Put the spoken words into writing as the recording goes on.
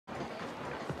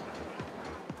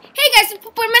guys, it's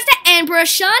Mr. and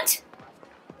Prashant.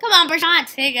 Come on,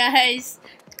 Prashant. Hey guys.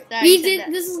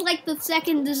 This is like the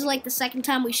second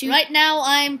time we shoot. Right now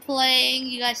I'm playing.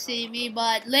 You guys see me,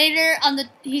 but later on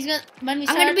when we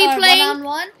start be our playing.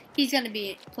 one-on-one, he's gonna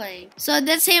be playing. So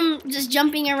that's him just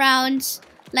jumping around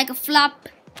like a flop.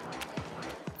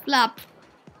 Flop.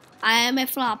 I am a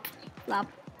flop.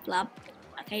 Flop. Flop.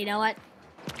 Okay, you know what?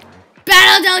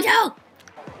 Battle Dojo.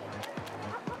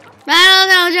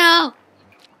 Battle Dojo.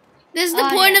 This is the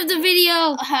point of the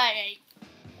video. Alright.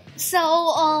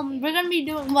 So we're gonna be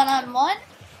doing one-on-one.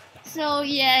 So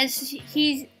yes,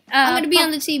 he's. I'm gonna be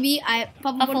on the TV.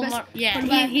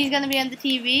 He's gonna be on the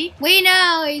TV. We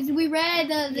know. We read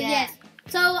the yes.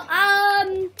 So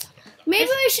maybe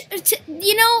we should.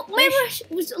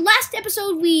 Last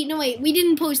episode we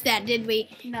didn't post that, did we?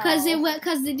 No. Because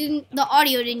the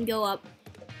audio didn't go up.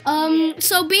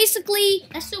 So basically,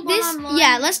 let's do one-on-one.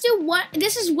 Let's do one.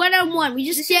 This is one-on-one. We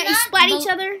just splat each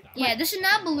other. Yeah, this is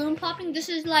not balloon popping. This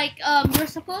is like we're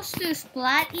supposed to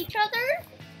splat each other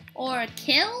or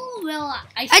kill. Well,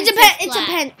 it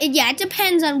depends. It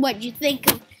depends on what you think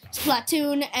of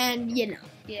Splatoon and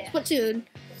Splatoon.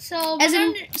 So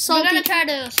we're gonna try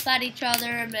to splat each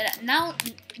other, but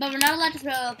we're not allowed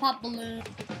to pop balloons.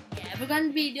 Yeah, we're gonna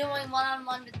be doing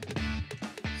one-on-one.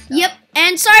 So. Yep,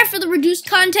 and sorry for the reduced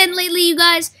content lately, you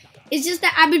guys. It's just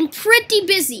that I've been pretty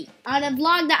busy on a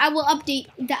vlog that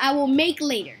I will make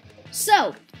later.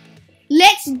 So,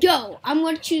 let's go. I'm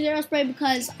going to choose Aerospray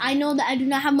because I know that I do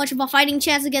not have much of a fighting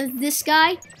chance against this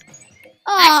guy.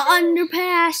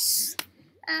 Underpass.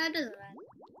 Doesn't matter.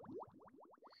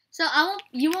 So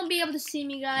you won't be able to see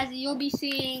me, guys. You'll be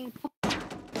seeing.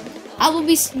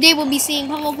 They will be seeing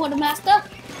Pummel Quartermaster.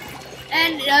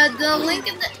 And the link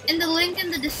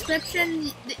in the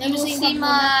description,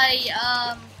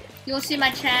 you'll see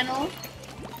my channel.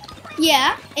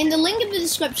 Yeah, in the link in the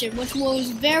description, which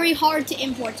was very hard to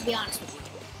import, to be honest with you.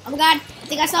 Oh my god, I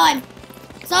think I saw him.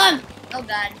 Oh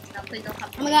god, no, please don't come.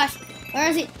 Oh my gosh, where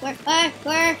is he?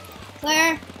 Where?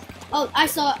 Oh,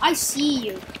 I see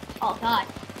you. Oh god,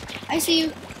 I see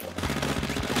you.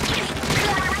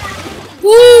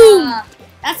 Woo!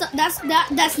 That's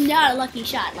not a lucky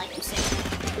shot, like you said.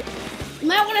 You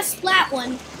might want to splat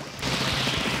one.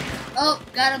 Oh,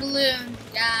 got a balloon.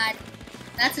 God,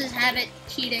 that's his habit,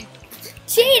 cheating.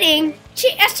 Cheating?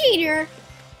 A cheater?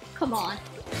 Come on.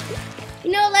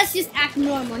 You know, let's just act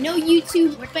normal. No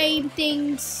YouTube fame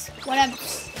things, whatever.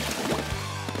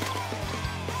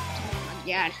 Oh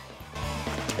my god.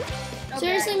 Okay.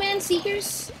 Seriously, man,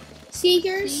 Seekers.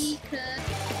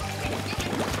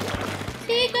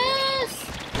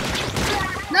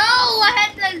 No, I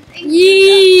had the.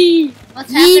 Yee!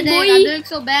 What's happening? Boy. I'm doing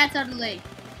so bad suddenly.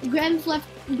 Grand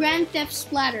Theft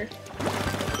Splatter.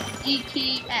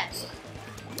 GTS.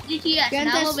 Grand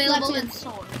now Theft available Splatoon. in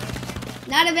stores.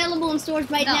 Not available in stores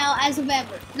right now as of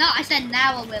ever. No, I said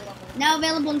now available. Now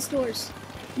available in stores.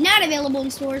 Not available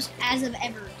in stores as of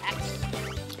ever. Actually.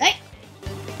 Right?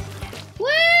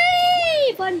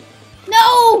 Whee! Fun.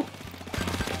 No!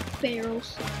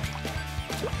 Barrels.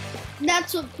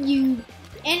 That's what you.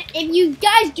 And if you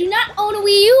guys do not own a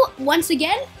Wii U, once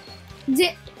again,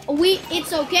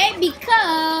 it's okay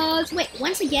because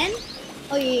once again.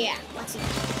 Oh yeah, once again.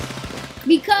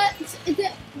 Because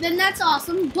then that's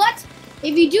awesome. But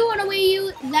if you do want a Wii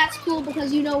U, that's cool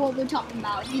because you know what we're talking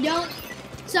about. If you don't,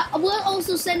 so we'll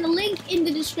also send a link in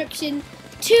the description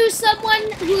to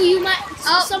someone who you might,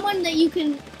 someone that you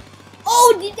can.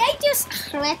 Oh, did I just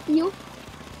correct you?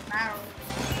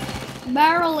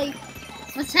 Barely.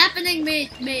 What's happening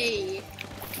with me?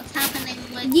 What's happening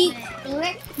with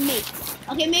me?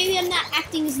 Okay, maybe I'm not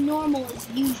acting as normal as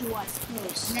usual, I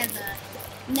suppose.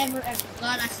 Never ever.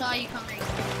 God, I saw you coming.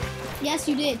 Yes,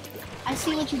 you did. I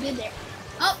see what you did there.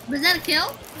 Oh, was that a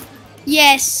kill?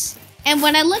 Yes. And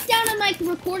when I look down at my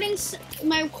recording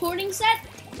set,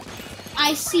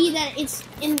 I see that it's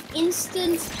an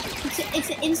instant. It's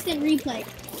an instant replay.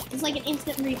 It's like an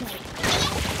instant replay.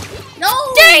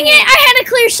 No! Dang it! I had a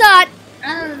clear shot.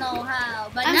 I don't know how,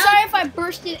 but I'm sorry if I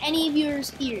bursted any of your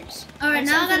ears. All right,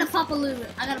 now I gotta pop a balloon.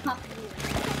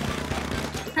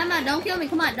 Come on, don't kill me.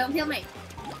 Come on, don't kill me.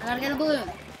 I gotta get a balloon.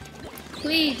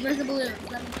 Please, where's the balloon?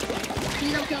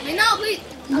 Please don't kill me. No, please.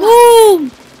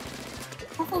 Boom!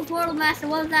 Puffle Portal Master,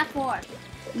 what was that for?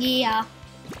 Yeah.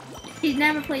 He's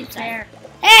never played fair.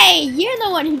 Hey, you're the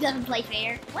one who doesn't play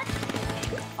fair. What?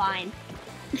 Fine.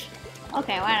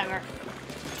 Okay, whatever.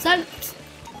 So,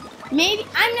 maybe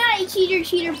I'm not a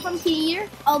cheater pumpkin eater,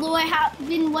 although I have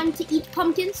been one to eat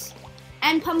pumpkins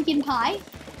and pumpkin pie.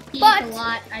 But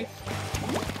I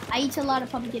eat a lot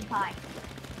of pumpkin pie.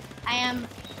 I am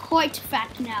quite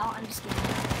fat now. I'm just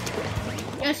kidding.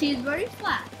 Yes, he's very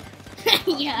flat.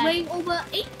 Yeah. Weighing over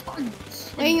 8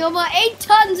 tons. Weighing over 8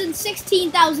 tons and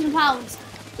 16,000 pounds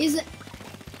is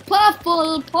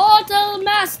Puffle Portal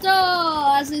Master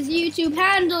as his YouTube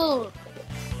handle,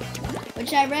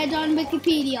 which I read on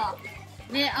Wikipedia.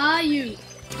 Where are you?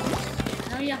 I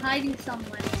know you're hiding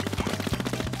somewhere.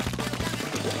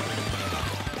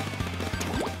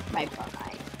 Right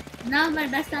behind. Now's my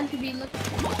best time to be looking.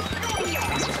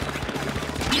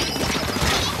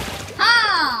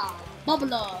 Ha!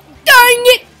 Bubbler. Dang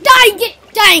it! Dang it!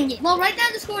 Dang it! Well, right now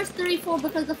the score is 3-4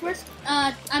 because the first,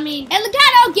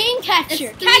 Elgato Game Capture,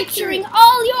 It's 3-3. capturing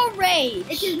all your rage.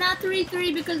 it is not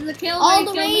 3-3 because the kill All where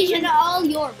the you killed rage me and is- all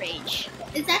your rage.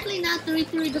 It's actually not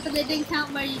 3-3 because they didn't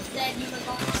count where you said you were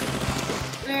going to.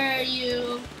 Where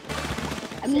you...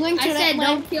 I'm going to I said let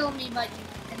don't kill me, but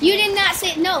You did not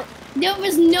say no. There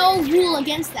was no rule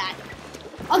against that.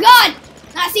 Oh God!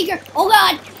 Not Seeker. Oh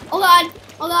God! Oh God!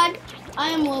 Oh God! I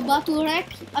am about to wreck.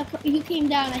 You came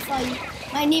down. I saw you.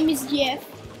 My name is Jeff.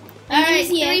 My name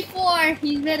Alright, is Jeff. 3-4.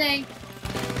 He's bidding.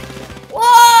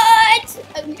 What?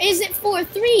 Is it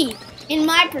 4-3? In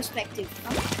my perspective.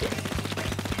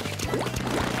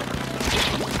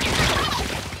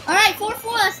 Alright,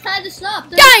 4-4. Let's tie this up.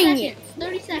 30 Dang seconds.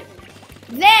 30 seconds.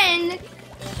 Then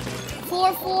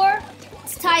 4-4.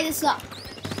 Let's tie this up.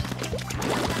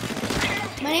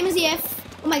 My name is Yef.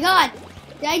 Oh my God!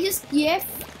 Did I just Yef?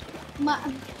 My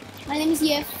name is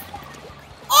Yef.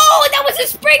 Oh, that was a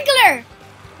sprinkler!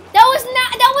 That was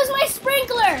not. That was my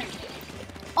sprinkler.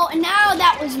 Oh, and now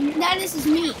this is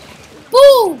me.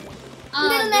 Boom!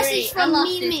 Little message from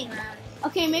me.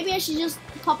 Okay, maybe I should just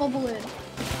pop a balloon.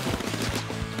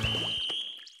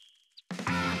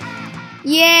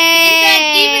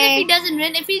 Yay! Even if he doesn't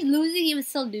win, if he's losing, he would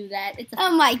still do that. It's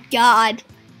Oh my God.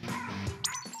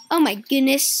 Oh my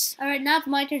goodness. Alright, now it's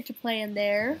my turn to play in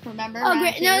there. Remember? Oh round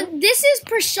great. two? No, this is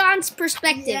Prashant's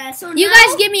perspective. Yeah, so You now-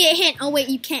 guys give me a hint. Oh wait,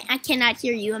 you can't. I cannot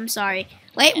hear you. I'm sorry.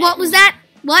 Wait, what was that?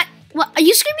 What? What? Are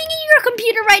you screaming in your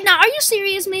computer right now? Are you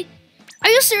serious, mate? Are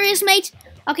you serious, mate?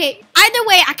 Okay. Either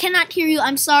way, I cannot hear you.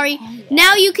 I'm sorry.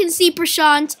 Now you can see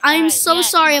Prashant. I'm Alright, so yeah.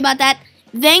 sorry about that.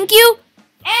 Thank you.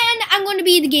 And I'm going to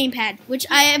be the gamepad, which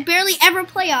I barely ever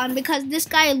play on because this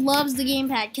guy loves the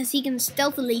gamepad because he can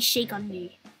stealthily shake on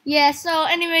me. Yeah, so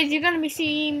anyways, you're gonna be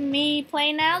seeing me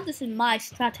play now. This is my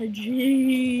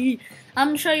strategy. I'm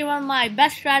gonna show you one of my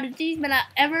best strategies when I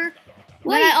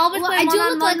always play I do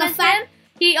one-on-one look like a with fat. him,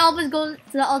 he always goes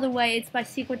the other way. It's my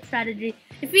secret strategy.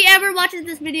 If he ever watches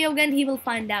this video again, he will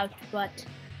find out, but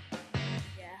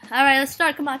yeah. Alright, let's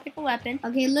start. Come on, pick a weapon.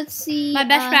 Okay, let's see. My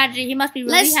best strategy. He must be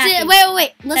really Let's happy.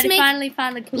 wait. Let's finally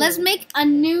found the clue. Let's make a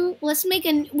new. Let's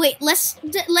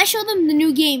show them the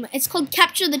new game. It's called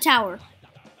Capture the Tower.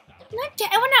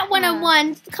 We're not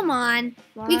one-on-one. Come on.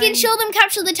 We can show them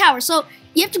Capture the Tower. So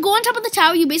you have to go on top of the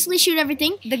tower. You basically shoot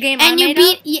everything. the game And I you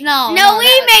made beat. up? No, we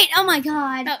made. Oh my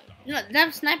God. No, that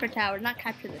was Sniper Tower, not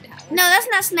Capture the Tower. No, that's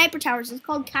not Sniper Towers. It's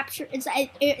called Capture. It's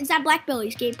at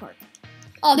Blackbelly skate park.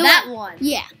 Oh, The that one.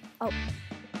 Yeah. Oh.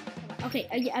 Okay.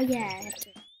 Yeah. I have to.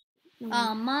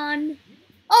 Man.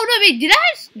 Oh no! Wait, did I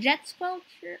have jet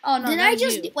sculpture? Oh no! Did that I was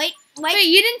just you. wait? Wait,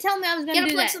 you didn't tell me I was gonna Gotta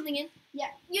do plug that. something in. Yeah.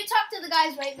 You talk to the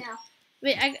guys right now.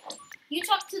 Wait, You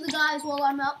talk to the guys while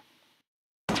I'm up.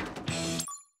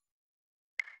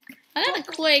 I gotta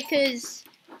quit because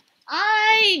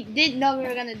I didn't know we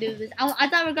were gonna do this. I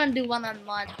thought we were gonna do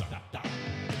one-on-one.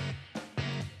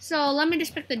 So let me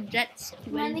just pick the jet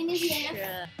sculpture. My name is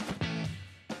Yana.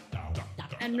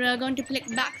 And we're going to pick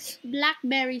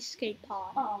Blackberry skate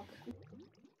park. Oh.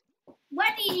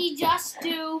 What did he just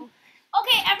do?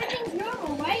 Okay, everything's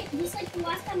normal, right? Just like the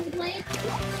last time we played?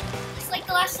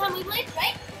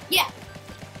 Right? Yeah.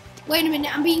 Wait a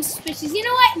minute, I'm being suspicious. You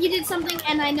know what? You did something,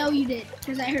 and I know you did,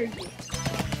 because I heard you.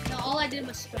 No, all I did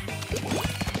was spray.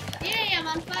 Yay, I'm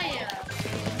on fire.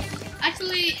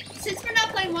 Actually, since we're not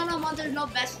playing one-on-one, there's no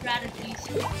best strategies.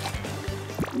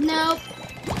 Nope.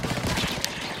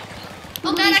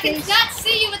 Oh god, I can not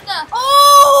see you with the...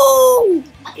 Oh!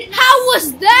 I cannot How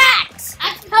was that?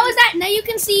 Actually, How was that? Now you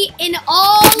can see in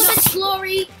all of its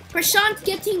glory, Prashant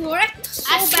getting wrecked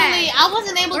so bad. I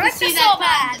wasn't able to Wrecked see so that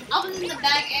bad. bad. I was in the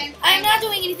back end. I am not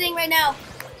doing anything right now.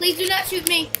 Please do not shoot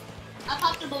me. I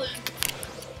popped the balloon.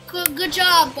 Good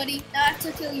job, buddy. Not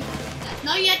to kill you.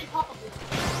 No, you had to pop a balloon.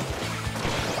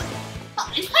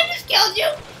 Oh, and I just killed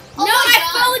you? Oh no, my I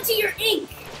God. fell into your ink.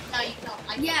 No, you fell.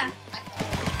 Yeah.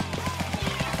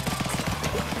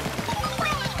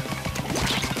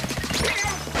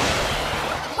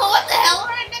 Oh, what the hell? We're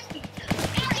right next to each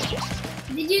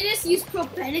other. Did you just use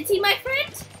profanity, my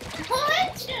friend?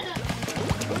 What? Shut up.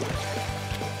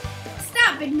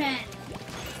 Stop it, man.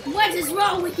 What is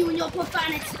wrong with you and your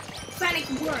profanic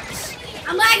words?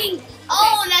 I'm lagging.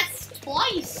 Oh, that's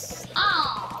twice.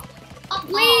 Ah.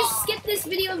 Please skip this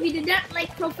video if you did not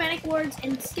like profanic words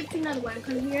and skip to another one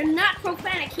because we are not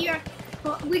profanic here.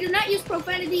 We do not use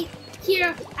profanity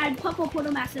here at Papa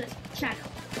Potomaster's channel.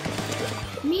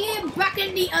 Me and Buck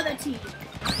and the other team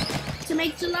to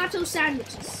make gelato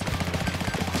sandwiches.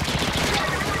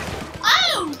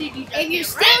 Oh, did you if you're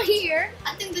still here,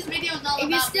 I think this video is all about. If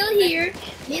you're still here,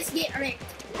 let's get wrecked.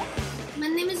 My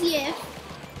name is Yev.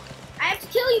 I have to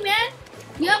kill you, man.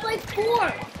 You have like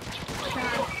 4.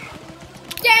 God.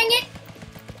 Dang it!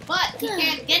 But he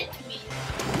can't get to me.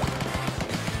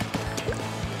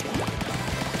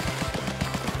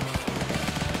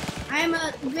 I have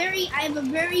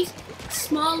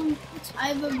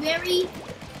a very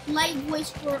light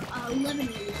voice for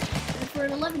 11-year-olds. For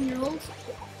an 11-year-old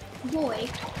boy.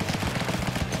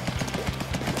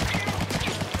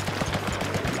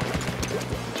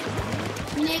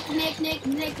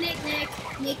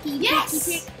 Nicky, yes!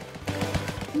 Nicky.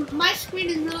 My screen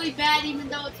is really bad, even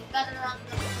though it's better on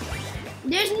the.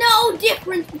 There's no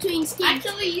difference between skins.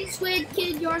 Actually, squid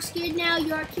kid, you're a skid now.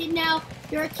 You're a kid now.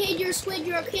 You're a kid. You're a squid.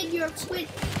 You're a kid. You're a squid.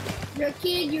 You're a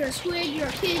kid. You're a squid. You're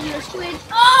a kid. You're a squid.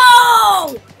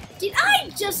 Oh! Did I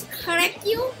just correct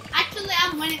you? Actually,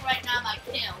 I'm winning right now by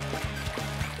kill.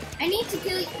 I need to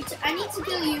kill you. I need to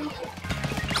kill you.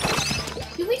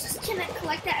 Do we just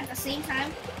collect that at the same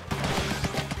time?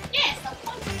 Yes, of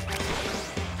course.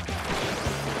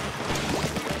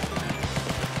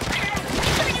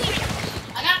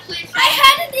 I got clear. I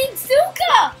had an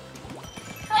Izuka!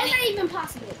 How is that even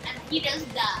possible? And he just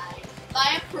died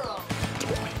by a pro.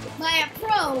 By a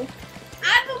pro?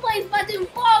 I've been playing Splatoon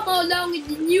far more longer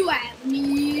than you have,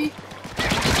 me.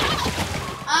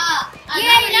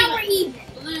 Yeah, now we're even.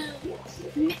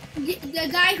 The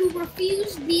guy who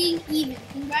refused being even.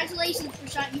 Congratulations,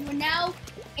 Prashant. You are now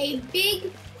a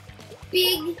big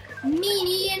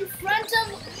meanie in front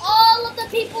of all of the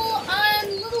people on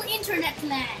little internet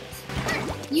land.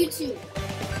 YouTube.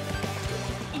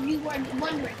 If you weren't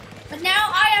wondering. But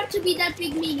now I have to be that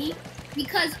big meanie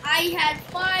because I had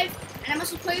 5 and I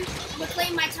must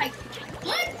reclaim my title.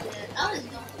 What?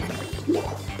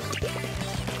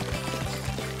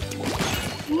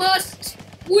 Must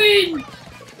win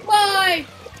my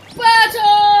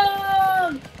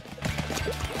battle!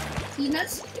 These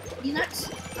nuts? These nuts?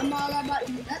 I'm all about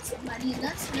these nuts. About these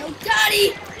nuts. No,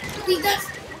 Daddy! These nuts!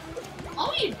 What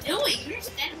are you doing? You're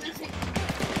standing there.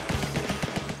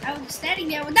 I was standing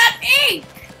there without ink!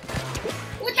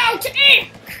 Without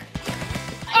ink!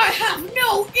 I have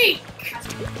no ink!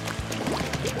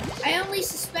 I only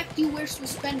suspect you wear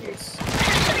suspenders.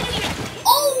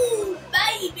 Oh,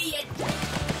 baby!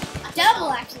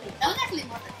 Double, actually. That was actually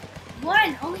more than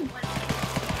one. Only one.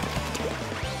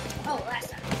 Oh, last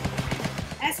time.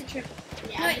 That's a triple.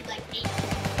 Yeah, I did like 8.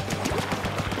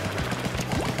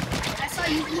 I saw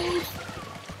you move.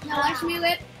 Now watch me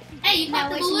whip. Hey, you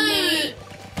popped the balloon!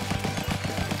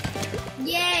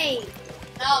 Yay!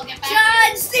 No, get back.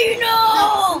 John Cena! No,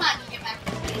 come on, you get back.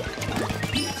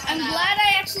 I'm glad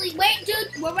I actually. Wait,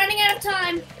 dude, we're running out of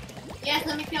time. Yes,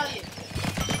 let me kill you.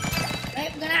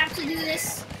 Wait, we're gonna have to do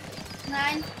this.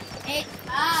 9, 8.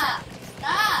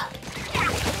 Stop!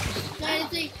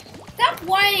 23. Stop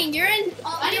whining. You're in.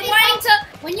 You're whining to.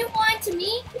 When you whine to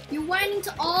me, you're whining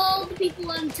to all the people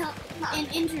on in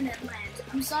internet land.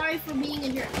 I'm sorry for being a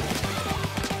jerk.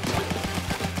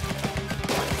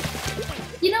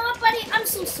 You know what, buddy? I'm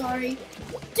so sorry.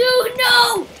 Dude,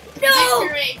 no! No!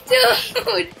 Victory.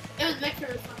 Dude! It was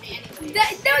victory for me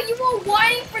anyway. No, you were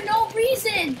whining for no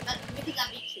reason. But I think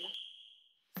I beat you.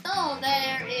 So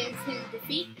there is his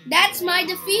defeat. That's my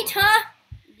defeat, huh?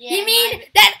 Yeah, you mean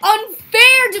that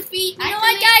unfair defeat? You know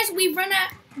what, Actually, guys? We've run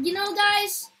out. You know,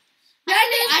 guys.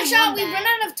 We've run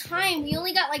out of time. We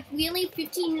only got we only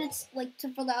 15 minutes for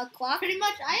the clock. Pretty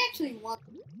much, I actually won.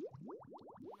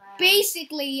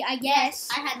 Basically, I guess.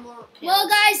 I had more kills. Well,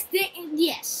 guys,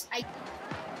 yes.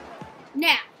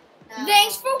 Now,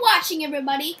 thanks for watching,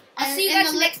 everybody. I'll see you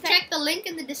guys next time. Check the link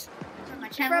in the description for my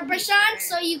channel. For Prashant,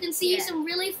 so you can see some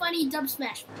really funny dub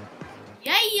smash.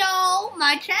 Yeah, yo,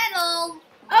 my channel.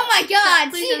 Oh my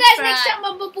God! So see you guys next time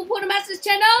on Potomaster's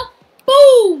channel.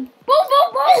 Boom! Boom!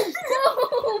 Boom! Boom!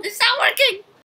 Boom! It's not working.